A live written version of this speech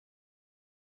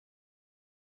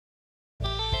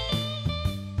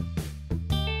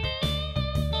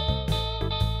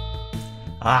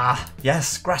Ah,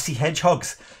 yes, Grassy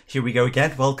Hedgehogs. Here we go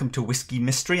again. Welcome to Whisky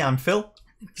Mystery. I'm Phil.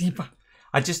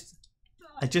 I just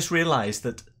realised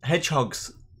that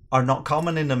hedgehogs are not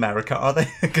common in America, are they?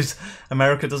 Because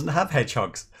America doesn't have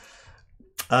hedgehogs.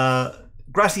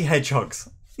 Grassy Hedgehogs.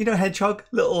 You know hedgehog?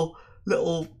 Little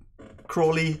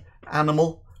crawly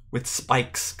animal with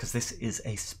spikes, because this is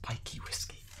a spiky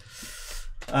whiskey.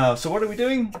 So what are we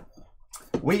doing?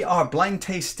 We are blind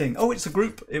tasting. Oh, it's a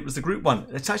group. It was the group one.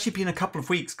 It's actually been a couple of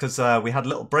weeks because we had a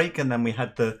little break and then we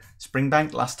had the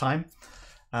Springbank last time,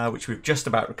 which we've just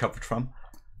about recovered from.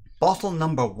 Bottle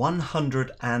number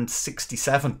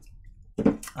 167.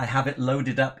 I have it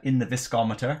loaded up in the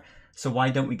viscometer. So why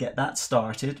don't we get that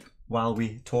started while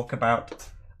we talk about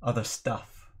other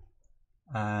stuff?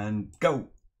 And go.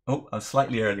 Oh, I was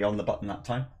slightly early on the button that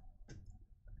time.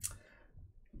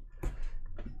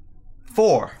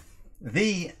 For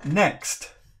the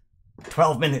next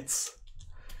 12 minutes,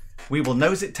 we will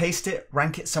nose it, taste it,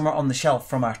 rank it somewhere on the shelf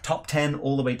from our top 10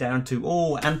 all the way down to,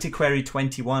 oh, Antiquary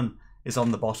 21 is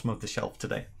on the bottom of the shelf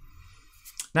today.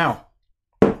 Now,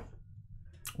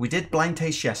 we did blind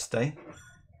taste yesterday.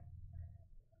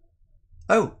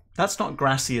 Oh, that's not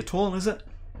grassy at all, is it?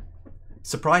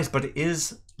 Surprise, but it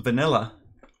is vanilla.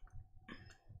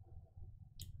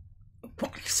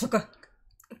 Sugar.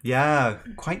 Yeah,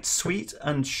 quite sweet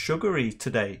and sugary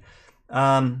today.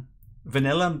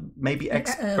 Vanilla, maybe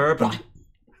ex-bourbon.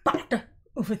 Butter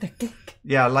over the cake.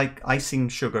 Yeah, like icing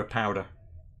sugar powder.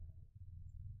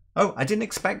 Oh, I didn't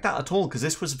expect that at all because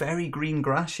this was very green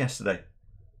grass yesterday.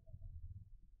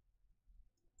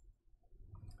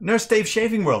 Nurse Dave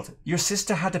Shaving World, your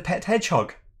sister had a pet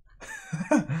hedgehog.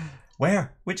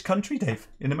 Where? Which country, Dave?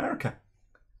 In America.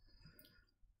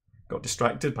 Got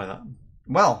distracted by that.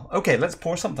 Well, okay, let's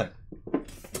pour something.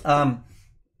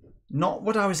 Not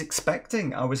what I was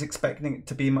expecting. I was expecting it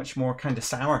to be much more kind of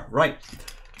sour. Right.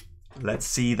 Let's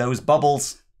see those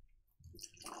bubbles.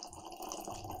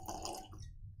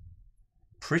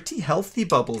 Pretty healthy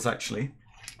bubbles, actually.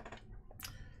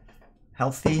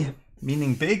 Healthy,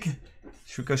 meaning big.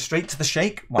 Should we go straight to the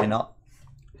shake? Why not?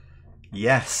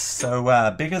 Yes,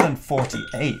 so bigger than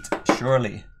 48,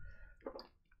 surely.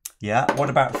 Yeah, what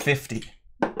about 50?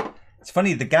 It's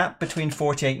funny, the gap between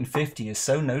 48 and 50 is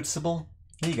so noticeable.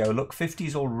 There you go, look, 50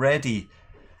 is already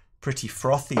pretty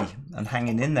frothy and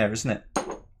hanging in there, isn't it?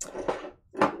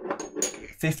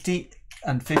 50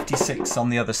 and 56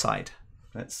 on the other side.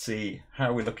 Let's see,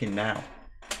 how are we looking now?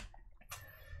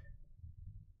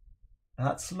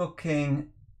 That's looking...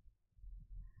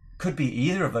 Could be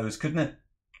either of those, couldn't it?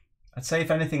 I'd say if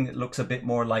anything, it looks a bit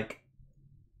more like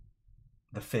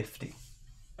the 50.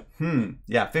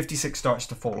 Yeah, 56 starts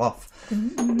to fall off.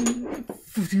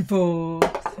 54.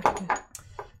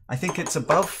 I think it's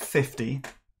above 50.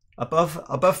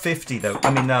 Above 50 though.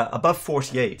 I mean, above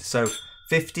 48. So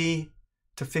 50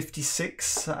 to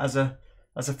 56 as a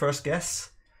first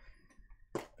guess.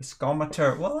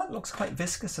 Viscometer. Well, that looks quite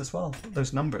viscous as well.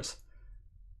 Those numbers.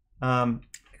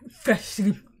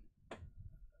 Freshly.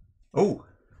 Oh,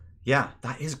 yeah,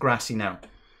 that is grassy now.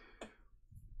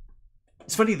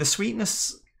 It's funny, the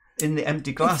sweetness in the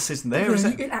empty glass isn't there, is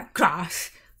it? That grass,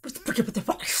 but it's with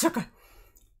the sugar.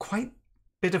 Quite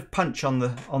bit of punch on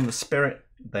the spirit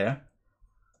there.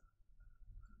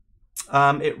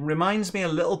 It reminds me a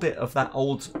little bit of that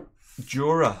old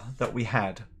Jura that we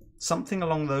had. Something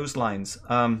along those lines.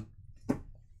 Let's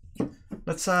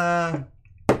go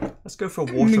for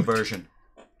a water version.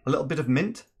 A little bit of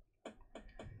mint.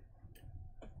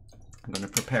 I'm going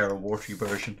to prepare a watery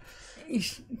version.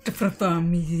 It's different from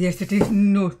me yesterday's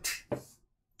note.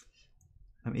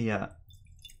 Let me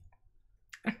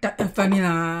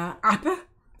Vanilla apple.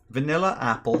 Vanilla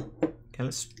apple. Okay,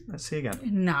 let's see again.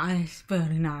 Nice,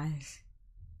 very nice.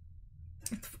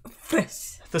 It's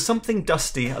fresh. There's something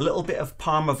dusty, a little bit of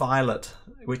Parma violet,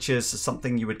 which is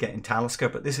something you would get in Talisker,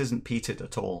 but this isn't peated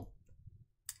at all.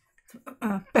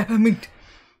 Peppermint.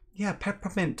 Yeah,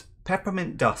 peppermint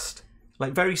dust.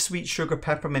 Like very sweet sugar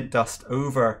peppermint dust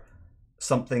over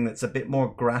something that's a bit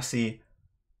more grassy.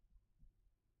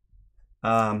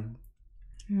 No.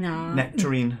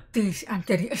 Nectarine. This, I'm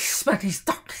getting sweaty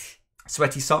socks.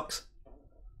 Sweaty socks?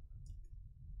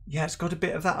 Yeah, it's got a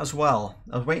bit of that as well.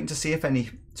 I was waiting to see if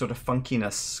any sort of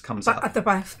funkiness comes But up. at the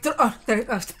back,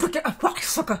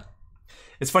 sugar.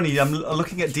 It's funny, I'm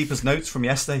looking at Deepa's notes from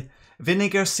yesterday.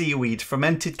 Vinegar, seaweed,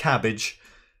 fermented cabbage,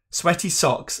 sweaty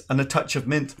socks, and a touch of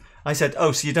mint. I said,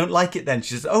 oh, so you don't like it then?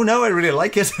 She says, oh no, I really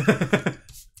like it.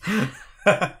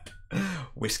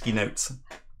 Whiskey notes.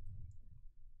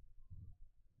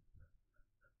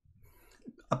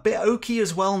 A bit oaky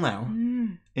as well now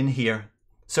in here.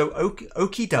 So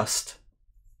oaky dust.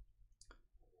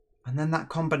 And then that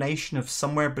combination of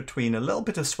somewhere between a little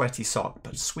bit of sweaty sock,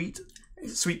 but sweet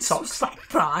socks.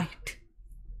 Right.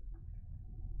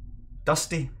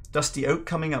 Dusty oak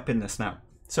coming up in this now.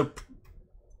 So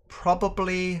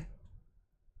probably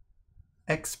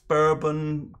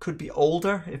Ex-Bourbon could be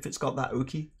older if it's got that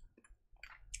oaky.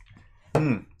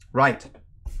 Right.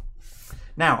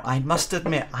 Now, I must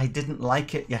admit, I didn't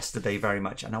like it yesterday very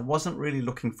much, and I wasn't really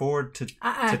looking forward to today.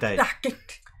 I like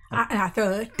it. I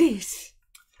thought this.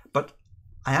 But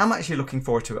I am actually looking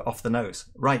forward to it off the nose.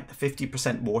 Right, the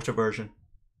 50% water version.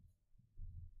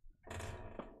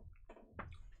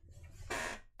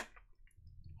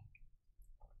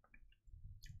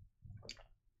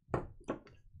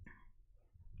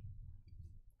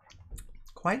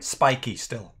 Quite spiky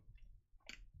still.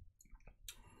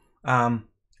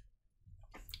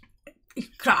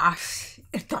 It's grass.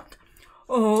 It's not.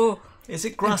 Oh. Is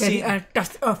it grassy?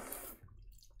 Just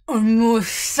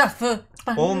almost sulfur.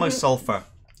 Almost sulfur.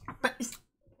 But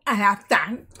I have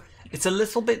that. It's a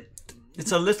little bit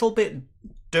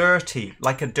dirty,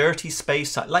 like a dirty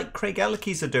space side. Like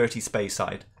Craigellachie's a dirty space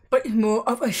side. But it's more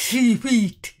of a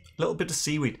seaweed. A little bit of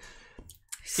seaweed.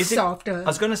 Softer. I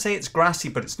was going to say it's grassy,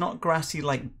 but it's not grassy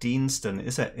like Deanston,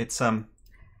 is it? It's more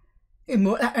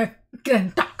like a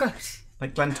Glentockers.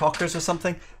 Like Glentockers or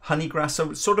something. Honeygrass,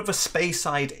 so sort of a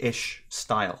Speyside-ish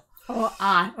style. Or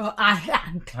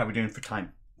Ireland. How are we doing for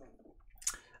time?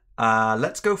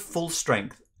 Let's go full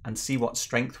strength and see what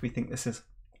strength we think this is.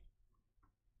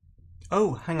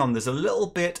 Oh, hang on. There's a little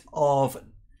bit of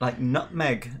like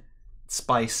nutmeg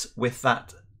spice with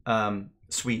that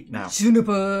sweet now.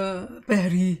 Juniper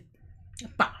berry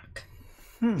bark.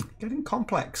 Getting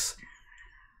complex.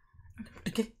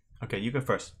 Okay, you go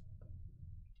first.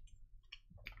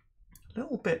 A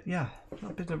little bit, yeah. A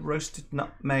little bit of roasted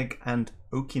nutmeg and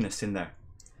oakiness in there.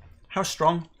 How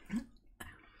strong?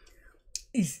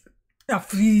 It's a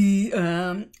free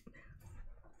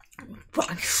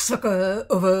sugar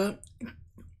over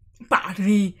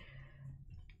battery.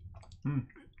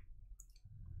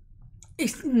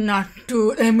 It's not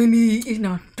too lemony, it's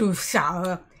not too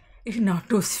sour, it's not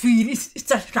too sweet, it's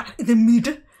just right in the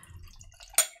middle.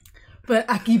 But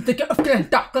I keep thinking of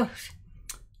Glentockers.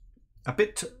 A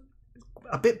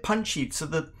bit punchy. So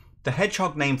the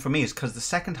Hedgehog name for me is because the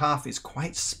second half is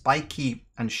quite spiky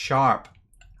and sharp.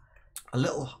 A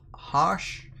little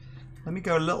harsh. Let me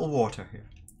go a little water here.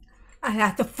 I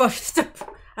had the first sip.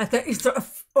 I thought it's sort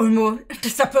of almost the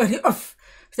separate of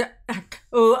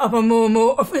a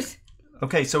more of it.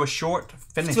 Okay, so a short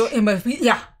finish. So it must be,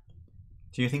 yeah.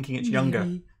 So you're thinking it's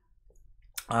younger.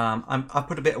 I've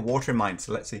put a bit of water in mine,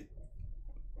 so let's see.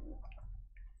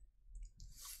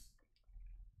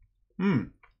 Now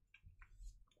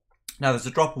there's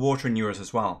a drop of water in yours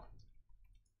as well.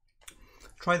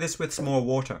 Try this with some more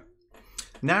water.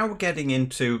 Now we're getting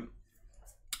into,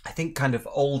 I think, kind of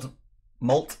old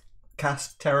Malt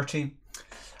Cask territory.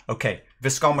 Okay,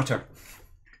 viscometer.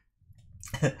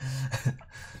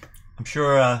 I'm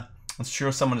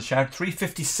sure someone has shouted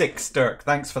 356, Dirk.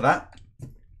 Thanks for that.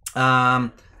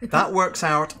 That works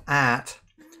out at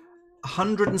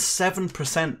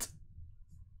 107%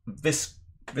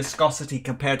 viscosity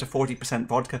compared to 40%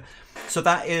 vodka. So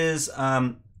that is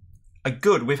a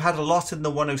good. We've had a lot in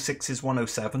the 106s,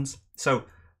 107s. So a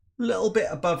little bit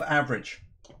above average.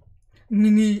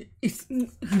 It's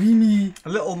creamy. A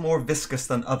little more viscous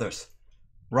than others.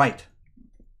 Right.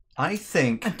 I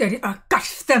think... And there are cut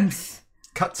stems.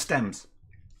 Cut stems.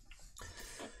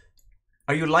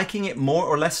 Are you liking it more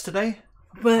or less today?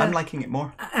 Well, I'm liking it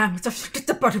more. I'm just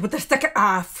about with the second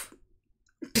half.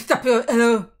 Just up your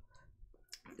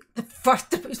the first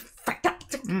step is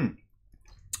fantastic.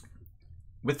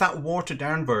 With that watered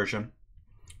down version,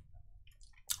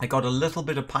 I got a little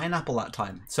bit of pineapple that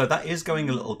time. So that is going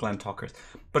a little Glentockers.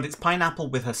 But it's pineapple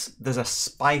with there's a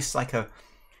spice, like a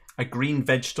green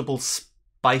vegetable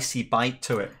spicy bite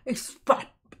to it. It's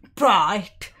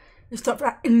bright. It's not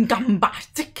that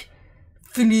bombastic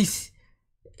finish.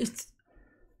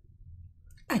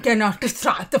 I cannot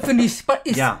describe the finish, but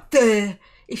it's there.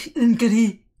 It's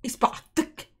lingering. It's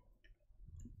batic.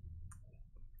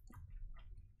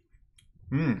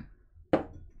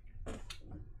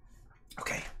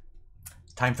 Okay.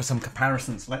 Time for some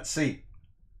comparisons. Let's see.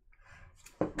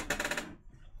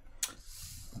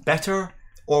 Better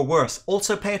or worse?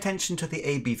 Also pay attention to the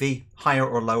ABV, higher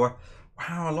or lower.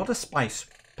 Wow, a lot of spice.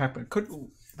 Pepper.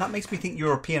 That makes me think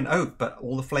European oak, but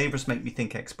all the flavours make me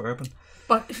think ex-bourbon.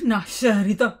 But it's not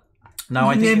sherry though. No,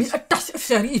 I think it's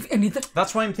sherry, if anything.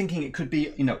 That's why I'm thinking it could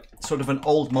be, sort of an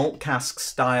old malt cask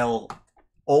style,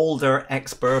 older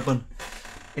ex-bourbon.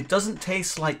 It doesn't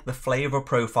taste like the flavour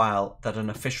profile that an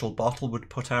official bottle would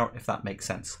put out, if that makes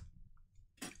sense.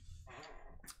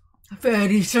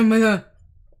 Very similar.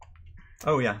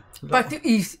 Oh yeah. But it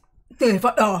is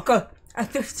flavor darker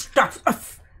at the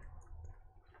stuff.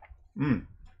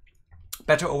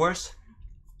 Better or worse?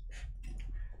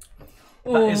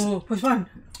 Oh, which one?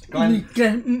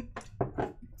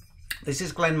 This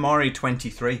is Glenmorangie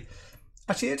 23.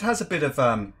 Actually, it has a bit of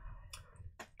a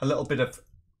little bit of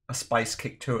a spice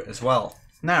kick to it as well.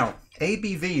 Now,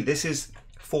 ABV, this is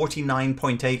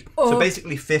 49.8, so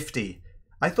basically 50.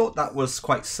 I thought that was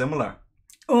quite similar.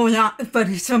 Oh yeah, it's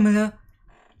very similar.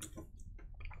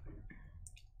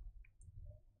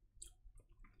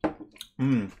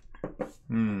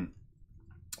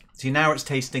 See, now it's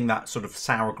tasting that sort of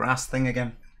sour grass thing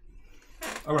again.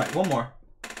 All right, one more.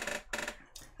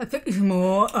 I think it's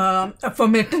more a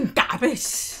fermented cabbage.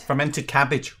 Fermented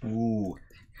cabbage. Ooh,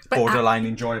 borderline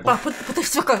enjoyable. But put the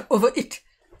sugar over it.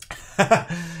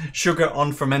 Sugar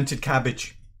on fermented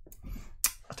cabbage.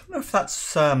 I don't know if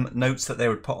that's notes that they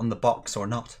would put on the box or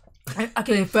not. I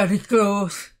get very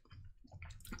close.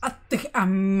 I think I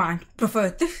might prefer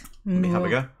this. Let me have a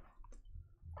go.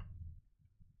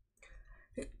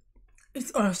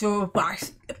 It's also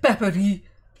peppery.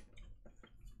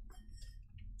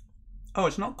 Oh,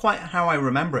 it's not quite how I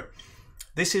remember it.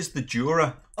 This is the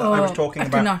Jura that I was talking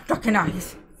about. I do not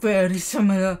recognize. Very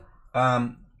similar.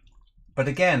 But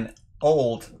again,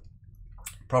 old.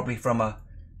 Probably from a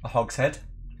Hogshead.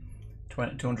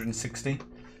 260.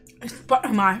 It's one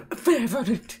of my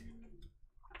favourite.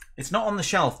 It's not on the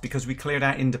shelf because we cleared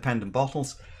out independent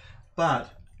bottles.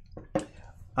 But...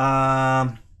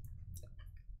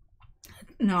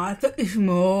 no, I think it's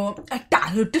more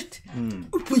diluted.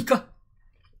 Weaker.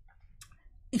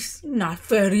 It's not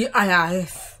very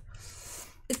alive.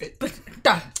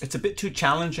 It's a bit too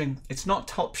challenging. It's not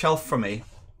top shelf for me.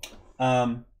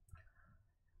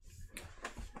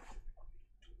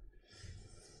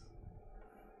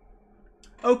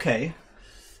 Okay.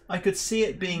 I could see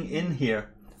it being in here.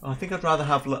 Oh, I think I'd rather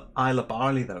have Isla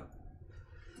Barley though.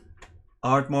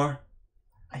 Ardmore.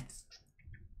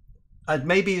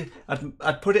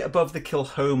 I'd put it above the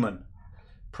Kilchoman,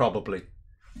 probably.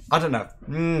 I don't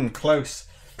know. Close.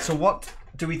 So what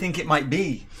do we think it might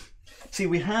be? See,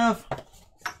 we have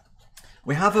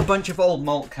a bunch of old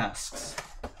malt casks.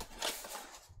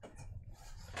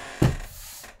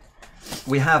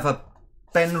 We have a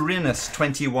Benrinnes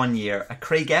 21 year, a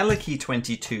Craigellachie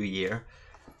 22 year,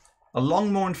 a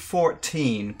Longmorn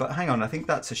 14, but hang on, I think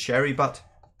that's a sherry butt.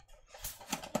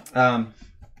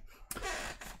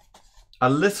 A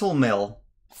Little Mill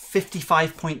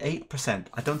 55.8%.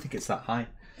 I don't think it's that high.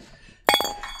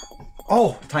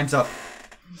 Oh, time's up.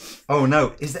 Oh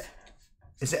no, is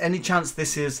there any chance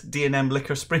this is D&M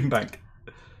Liquor Springbank?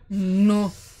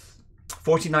 No.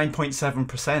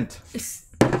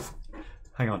 49.7%.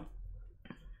 Hang on.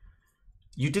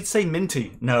 You did say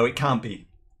minty. No, it can't be.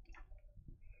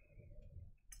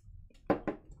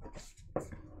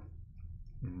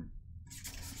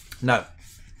 No.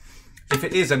 If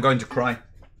it is, I'm going to cry.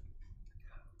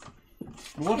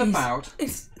 What about...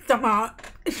 It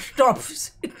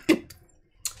stops.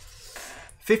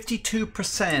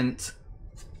 52%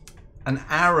 an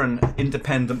Arran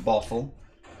independent bottle.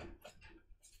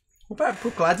 What about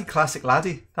Bruichladdich Classic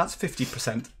Laddie? That's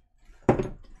 50%.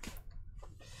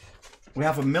 We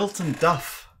have a Milton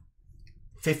Duff,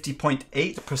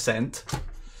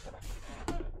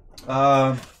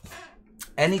 50.8%.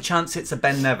 Any chance it's a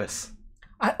Ben Nevis?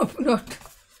 I hope not.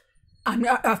 I'm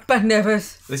not Ben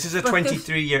Nevis. This is a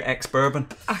 23-year ex-bourbon.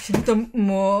 Actually, the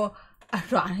more I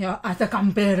try as a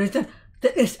comparison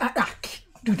to this attack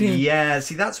today. Yeah,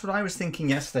 see, that's what I was thinking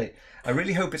yesterday. I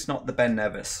really hope it's not the Ben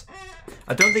Nevis.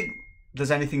 I don't think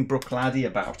there's anything Bruichladdich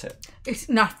about it. It's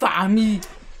not for me.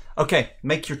 Okay,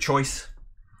 make your choice.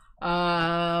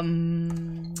 A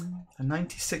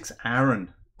 96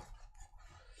 Arran.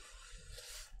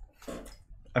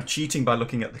 I'm cheating by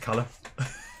looking at the colour.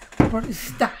 What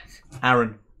is that?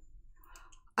 Arran.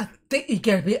 I think it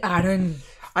can be Arran.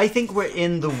 I think we're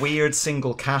in the weird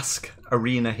single cask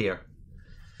arena here.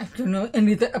 I don't know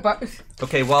anything about it.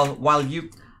 Okay, while you...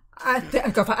 I think I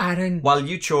go for Arran. While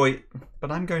you choose...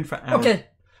 But I'm going for Arran. Okay.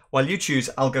 While you choose,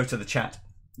 I'll go to the chat.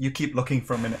 You keep looking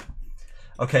for a minute.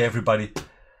 Okay, everybody.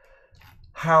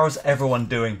 How's everyone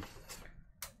doing?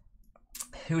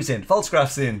 Who's in?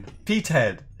 Falsgraph's in.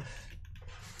 Petehead.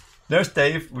 Nurse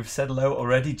Dave, we've said hello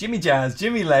already. Jimmy Jazz,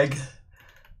 Jimmy Leg.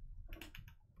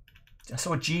 I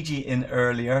saw Gigi in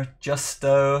earlier.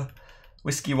 Justo,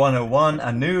 Whisky 101,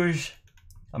 Anuj.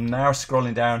 I'm now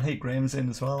scrolling down. Hey, Graham's in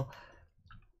as well.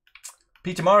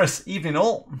 Peter Morris, evening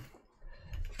all.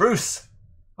 Bruce.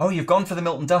 Oh, you've gone for the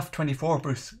Milton Duff 24,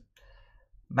 Bruce.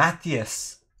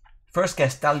 Matthias. First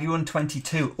guess, Daluan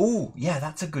 22. Oh, yeah,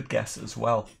 that's a good guess as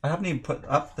well. I haven't even put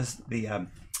up there's the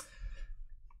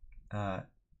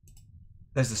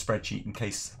spreadsheet in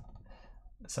case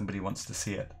somebody wants to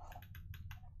see it.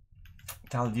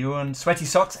 Daluan, Sweaty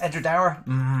Socks,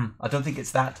 Edradour. I don't think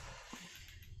it's that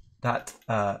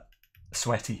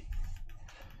sweaty.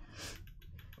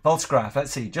 Voltsgraph,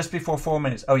 let's see, just before 4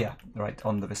 minutes. Oh yeah, right,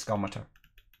 on the viscometer.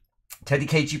 Teddy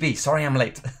KGB, sorry I'm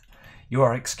late. You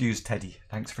are excused, Teddy.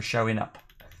 Thanks for showing up.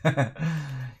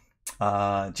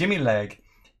 Jimmy Leg,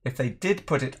 if they did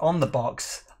put it on the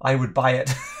box, I would buy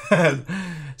it.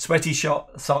 Sweaty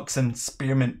Socks and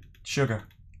spearmint sugar.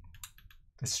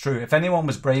 It's true. If anyone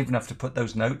was brave enough to put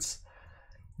those notes,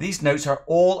 these notes are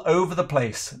all over the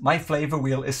place. My flavour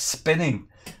wheel is spinning.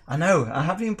 I know, I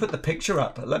haven't even put the picture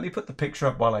up. Let me put the picture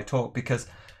up while I talk because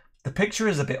the picture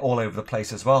is a bit all over the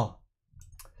place as well.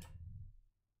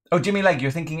 Oh, Jimmy Leg, you're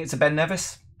thinking it's a Ben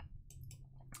Nevis?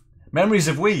 Memories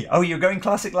of We. Oh, you're going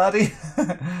classic, laddie?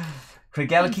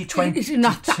 Craigellachie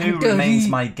 22 remains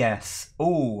my guess.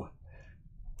 Oh.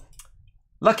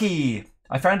 Lucky.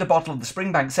 I found a bottle of the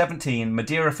Springbank 17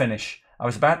 Madeira finish. I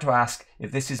was about to ask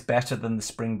if this is better than the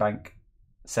Springbank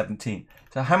 17.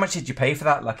 So how much did you pay for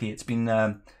that, Lucky? It's been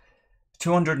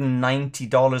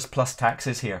 $290 plus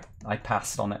taxes here. I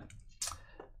passed on it.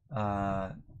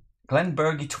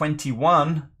 Glenbergie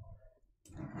 21.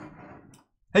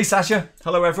 Hey, Sasha.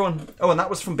 Hello, everyone. Oh, and that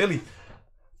was from Billy.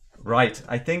 Right.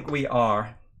 I think we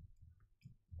are...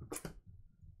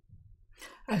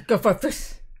 I go for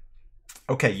this.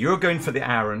 Okay, you're going for the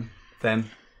Aaron, then.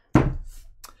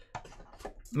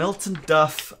 Milton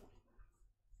Duff.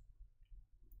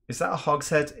 Is that a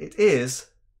Hogshead? It is.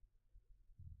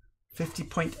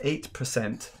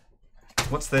 50.8%.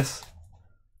 What's this?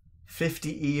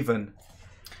 50 even.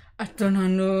 I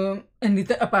don't know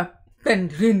anything about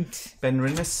Ben Rins. Ben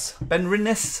Rinnes? Ben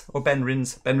Rinnes or Ben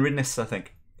Rins? Ben Rinnes, I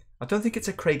think. I don't think it's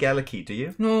a Craigellachie, do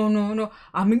you? No.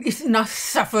 I mean, it's not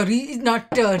suffery, it's not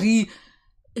dirty.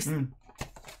 It's...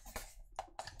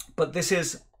 But this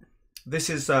is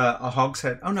a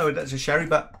Hogshead. Oh no, that's a sherry,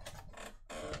 but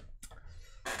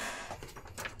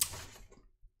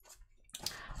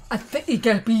I think it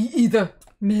can be either.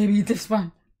 Maybe this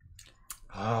one.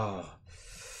 Oh.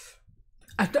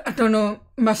 I don't know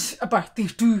much about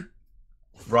these two.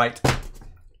 Right.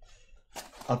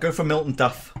 I'll go for Milton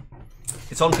Duff.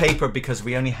 It's on paper because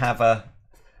we only have a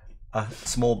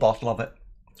small bottle of it.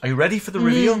 Are you ready for the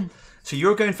reveal? So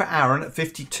you're going for Aaron at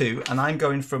 52 and I'm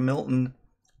going for Milton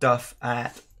Duff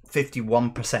at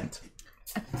 51%.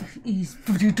 He's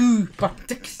 42.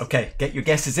 Okay, get your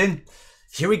guesses in.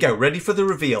 Here we go. Ready for the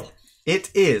reveal.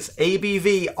 It is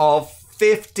ABV of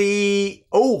 50.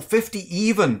 Oh, 50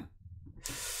 even.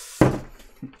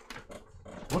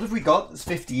 What have we got that's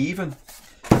 50 even?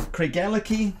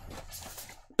 Craigellachie,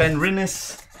 Ben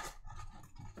Rinnes,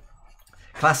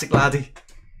 Classic Laddie.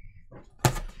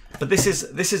 But this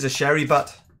is a sherry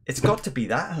butt. It's got to be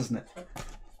that, hasn't it?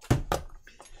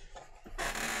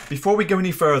 Before we go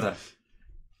any further.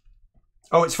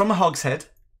 Oh, it's from a Hogshead.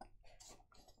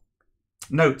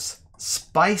 Notes.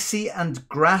 Spicy and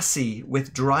grassy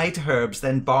with dried herbs,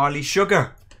 then barley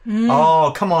sugar.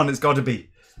 Oh, come on, it's got to be.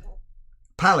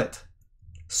 Palate.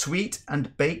 Sweet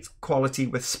and baked quality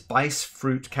with spice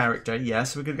fruit character.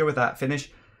 Yes, we could go with that.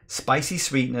 Finish. Spicy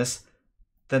sweetness.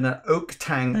 Then an oak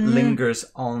tang lingers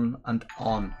on and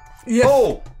on. Yeah.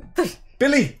 Oh,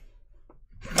 Billy.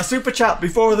 A super chat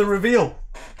before the reveal.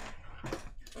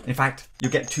 In fact, you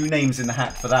get 2 names in the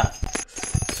hat for that.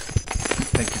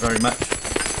 Thank you very much.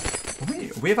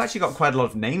 We've actually got quite a lot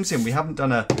of names in. We haven't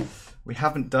done a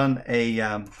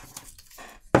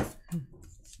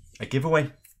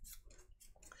giveaway.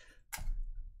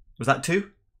 Was that 2?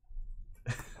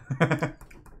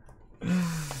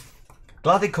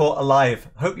 Glad they caught alive.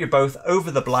 Hope you're both over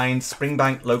the blind.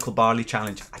 Springbank local barley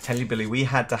challenge. I tell you, Billy, we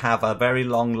had to have a very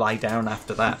long lie down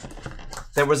after that.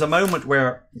 There was a moment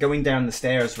where going down the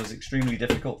stairs was extremely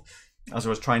difficult as I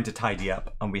was trying to tidy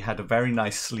up, and we had a very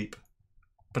nice sleep.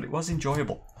 But it was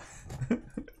enjoyable.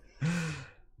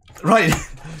 Right.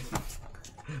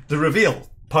 The reveal,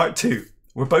 part 2.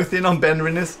 We're both in on Ben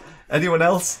Rinnes. Anyone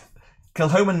else?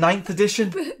 Kilhoman 9th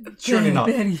edition? Surely not.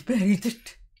 Very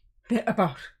bit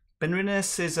about. Ben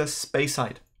Rinnes is a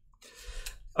Speyside.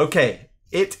 Okay,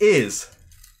 it is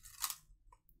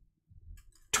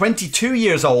 22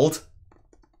 years old.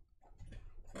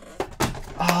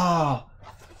 Ah.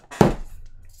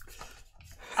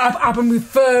 I've been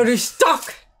with very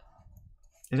stock.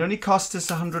 It only cost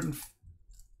us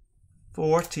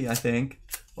 140, I think.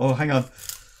 Oh, hang on.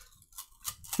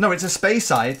 No, it's a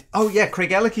Speyside. Oh yeah,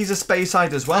 Craigellachie's a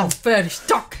Speyside as well. I'm very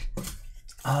stuck.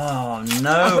 Oh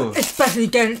no. Especially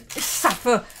getting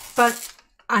suffer, but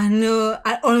I know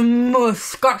I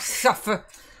almost got suffer.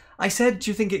 I said, do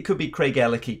you think it could be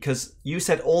Craigellachie? Because you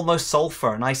said almost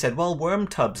sulphur, and I said, well, worm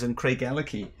tubs and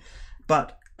Craigellachie.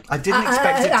 But I didn't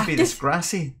expect it to be this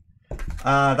grassy.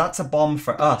 That's a bomb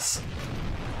for us.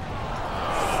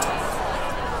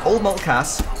 Old Malt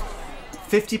Cask,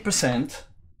 50%.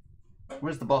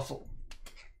 Where's the bottle?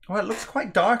 Oh, it looks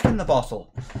quite dark in the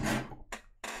bottle.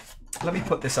 Let me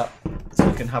put this up so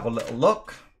you can have a little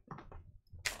look.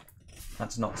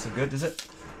 That's not so good, is it?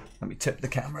 Let me tip the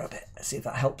camera a bit, see if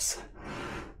that helps.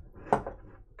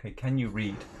 Okay, can you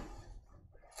read?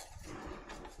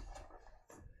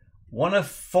 One of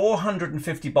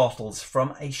 450 bottles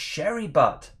from a sherry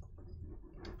butt.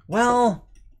 Well,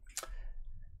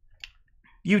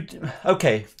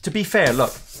 okay, to be fair,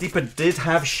 look, Deepa did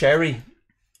have sherry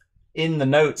in the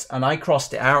notes and I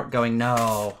crossed it out going,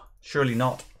 no, surely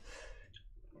not.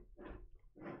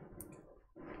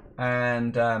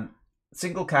 And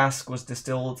single cask was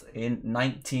distilled in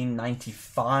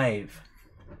 1995.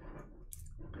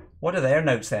 What are their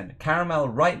notes then? Caramel,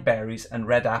 ripe berries and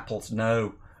red apples,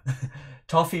 no.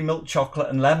 Toffee, milk chocolate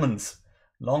and lemons.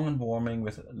 Long and warming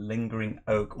with lingering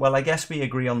oak. Well, I guess we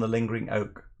agree on the lingering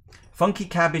oak. Funky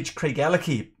cabbage,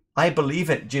 Craigellachie. I believe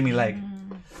it, Jimmy Leg.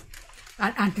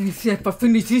 And Anthony said for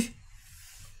finishes.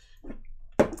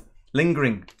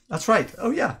 Lingering. That's right.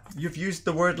 Oh yeah, you've used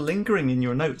the word lingering in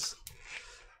your notes.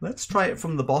 Let's try it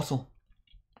from the bottle.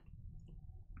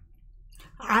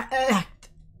 I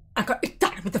got it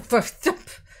done with the first sip.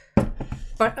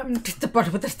 But I'm just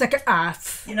about with the second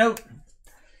half. You know,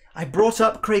 I brought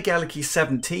up Craigellachie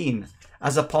 17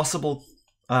 as a possible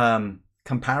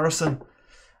comparison.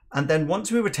 And then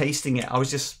once we were tasting it, I was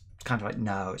just kind of like,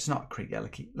 no, it's not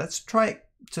Craigellachie. Let's try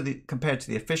it compared to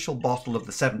the official bottle of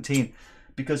the 17.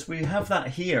 Because we have that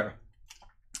here.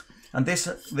 And this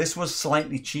was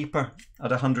slightly cheaper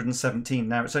at 117.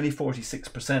 Now it's only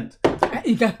 46%.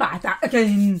 You get back that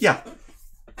again. Yeah.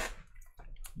 Do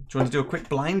you want to do a quick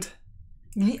blind?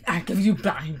 Yeah, I give you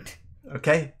blind.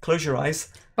 Okay, close your eyes.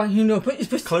 But you know, but it's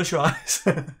just... Close your eyes.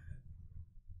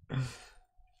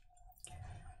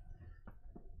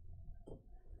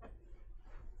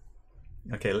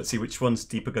 Okay, let's see which one's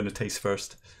Deepa going to taste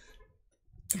first.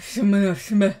 Similar.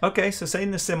 Okay, so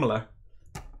saying they're similar.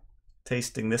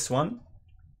 Tasting this one.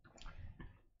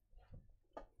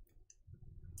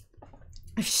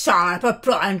 Sharp,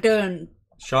 bright, and...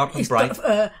 Sharp and bright.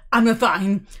 I'm a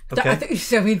fine. Okay. I think it's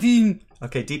 17.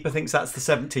 Okay, Deepa thinks that's the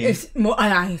 17. It's more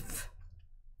alive.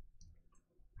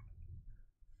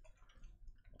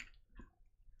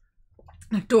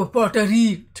 Too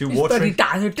watery. Too it's watery? very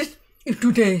tired. It's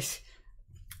 2 days.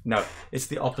 No, it's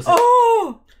the opposite.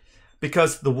 Oh!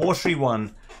 Because the watery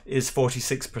one is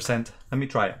 46%. Let me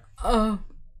try it.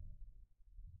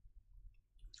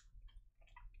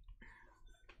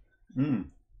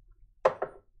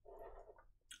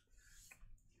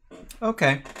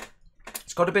 Okay.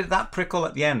 It's got a bit of that prickle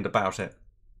at the end about it.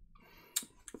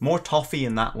 More toffee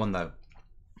in that one though.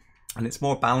 And it's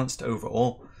more balanced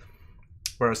overall.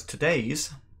 Whereas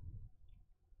today's...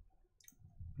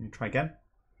 Let me try again.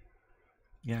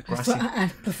 Yeah, grassy.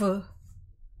 I prefer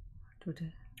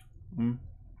today.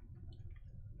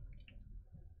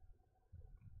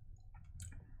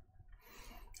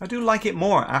 I do like it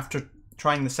more after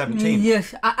trying the 17.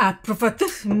 Yes, I prefer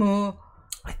this more.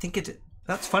 I think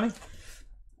that's funny.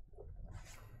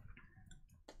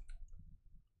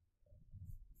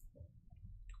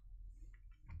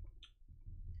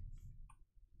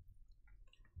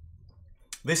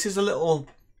 This is a little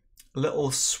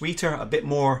sweeter, a bit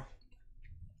more,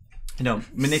 you know,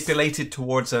 manipulated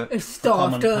towards a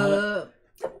common palate.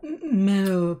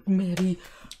 Mellow, maybe,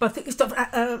 but it's stuff.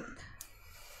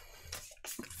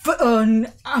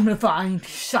 I'm refined,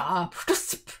 sharp,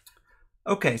 crisp.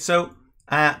 Okay, so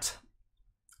at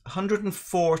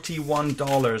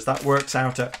 $141, that works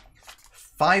out at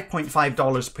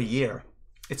 $5.5 per year.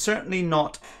 It's certainly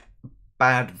not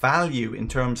bad value in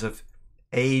terms of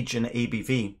age and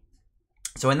ABV.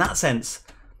 So in that sense,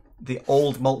 the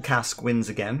old malt cask wins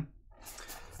again.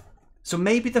 So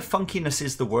maybe the funkiness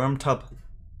is the worm tub.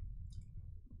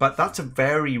 But that's a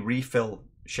very refill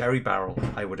sherry barrel,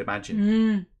 I would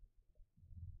imagine.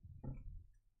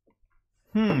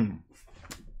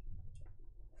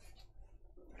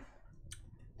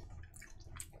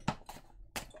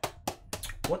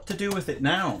 What to do with it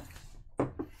now?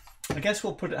 I guess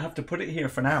we'll have to put it here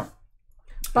for now.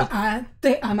 But I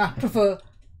think I might prefer.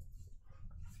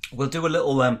 We'll do a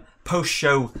little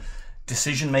post-show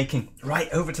decision making. Right,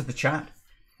 over to the chat.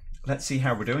 let's see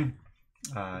how we're doing.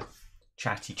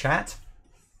 Chatty chat.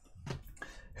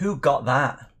 Who got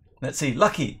that? Let's see.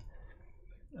 Lucky.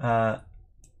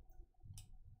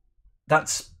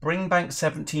 That's Springbank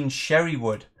 17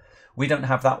 Sherrywood. We don't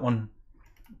have that one,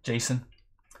 Jason.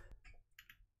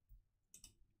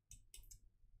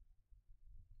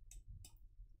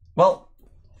 Well,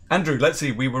 Andrew, let's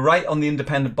see. We were right on the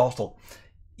independent bottle.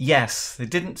 Yes,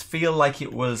 it didn't feel like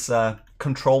it was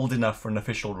controlled enough for an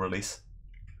official release.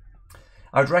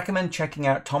 I would recommend checking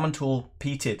out Tom and Tool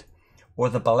Peated or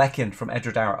the Balekin from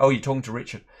Edward. Oh, you're talking to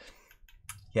Richard.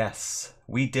 Yes,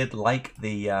 we did like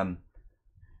the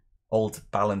old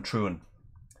Ballantrae.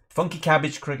 Funky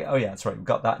Cabbage Cricket. Oh yeah, that's right. We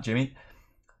got that, Jimmy.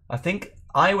 I think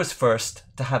I was first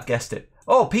to have guessed it.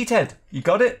 Oh, Peated, you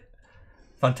got it?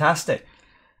 Fantastic.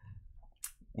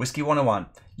 Whiskey 101.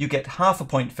 You get half a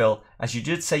point, Phil, as you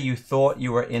did say you thought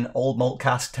you were in old Malt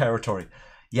Cask territory.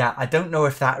 Yeah, I don't know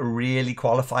if that really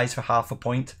qualifies for half a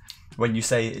point when you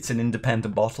say it's an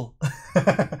independent bottle.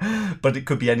 But it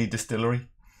could be any distillery.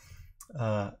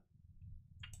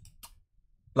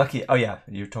 Lucky. Oh yeah,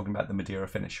 you're talking about the Madeira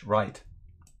finish. Right.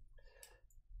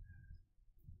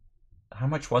 How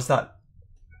much was that?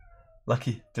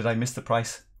 Lucky, did I miss the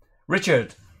price?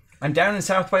 Richard, I'm down in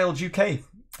South Wales, UK.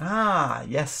 Ah,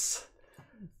 yes.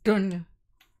 Done.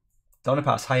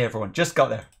 Donapass, hi everyone. Just got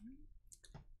there.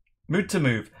 Mood to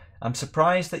move. I'm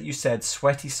surprised that you said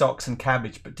sweaty socks and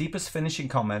cabbage, but deepest finishing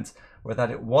comments were that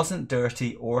it wasn't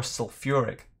dirty or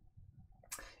sulfuric.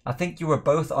 I think you were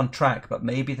both on track, but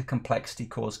maybe the complexity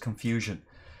caused confusion.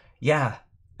 Yeah,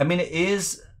 I mean, it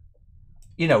is,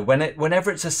 you know,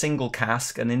 whenever it's a single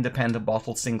cask, an independent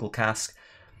bottle single cask,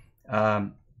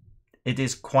 it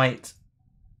is quite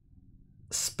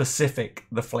specific,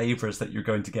 the flavors that you're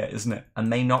going to get, isn't it? And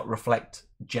may not reflect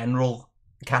general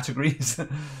categories.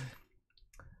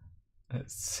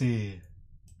 Let's see.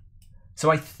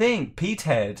 So I think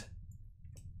Peathead,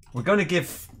 we're going to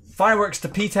give fireworks to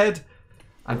Peathead.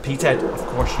 And Peathead, of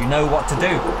course, you know what to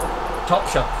do. Top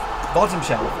shelf, bottom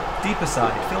shelf, deeper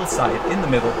side, fill side, in the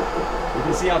middle. You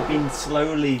can see I've been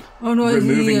slowly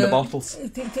removing the bottles.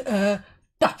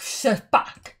 Top shelf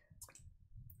back.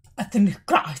 Underneath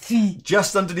Grassy.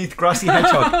 Just underneath Grassy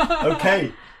Hedgehog.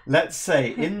 Okay, let's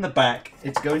say in the back,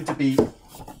 it's going to be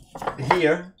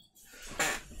here.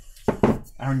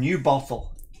 Our new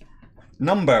bottle.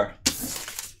 Number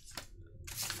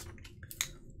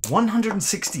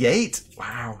 168.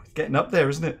 Wow, getting up there,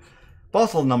 isn't it?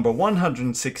 Bottle number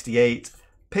 168,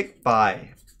 picked by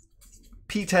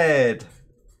Peathead.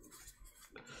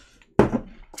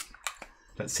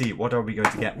 Let's see, what are we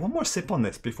going to get? One more sip on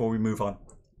this before we move on.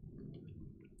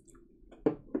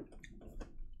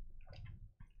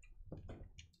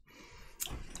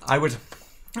 I would...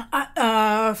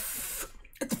 the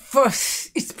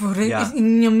first Ex-Bourbon is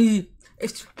yummy.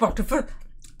 It's beautiful.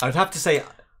 I would have to say,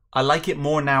 I like it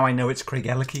more now I know it's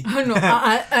Craigellachie. I know,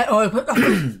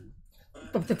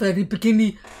 from the very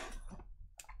beginning.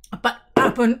 But I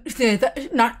would say that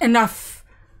it's not enough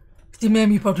to make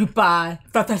me probably buy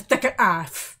for the second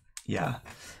half. Yeah.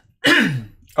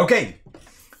 Okay.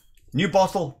 New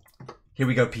bottle. Here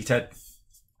we go, Peathead.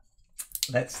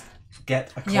 Let's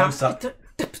get a close-up.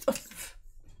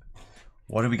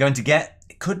 What are we going to get?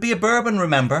 It could be a bourbon,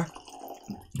 remember?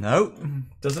 No,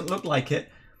 doesn't look like it.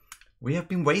 We have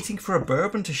been waiting for a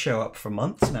bourbon to show up for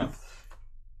months now.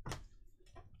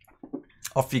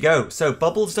 Off you go. So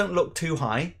bubbles don't look too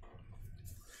high.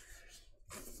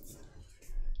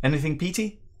 Anything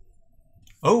peaty?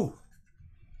 Oh.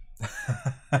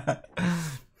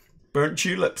 Burnt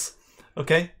tulips.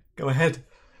 Okay, go ahead.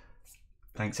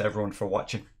 Thanks everyone for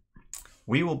watching.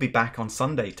 We will be back on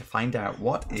Sunday to find out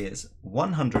what is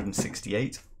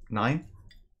 168, 9,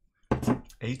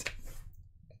 8.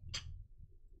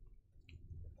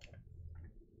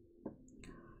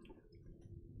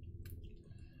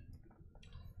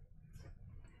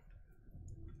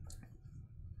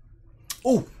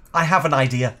 Oh, I have an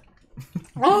idea.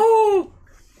 Oh!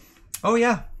 Oh,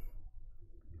 yeah.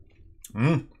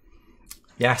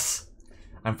 Yes,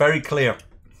 I'm very clear.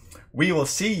 We will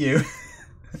see you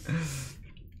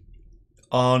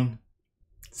on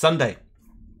Sunday.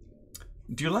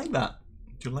 Do you like that?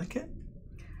 Do you like it?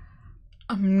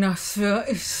 I'm not sure.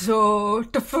 It's so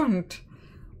different.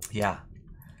 Yeah.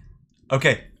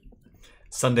 Okay.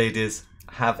 Sunday it is.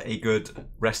 Have a good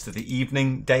rest of the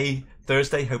evening, day,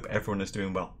 Thursday. Hope everyone is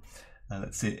doing well.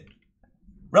 Let's see.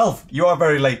 Ralph, you are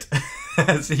very late.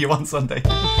 See you on Sunday.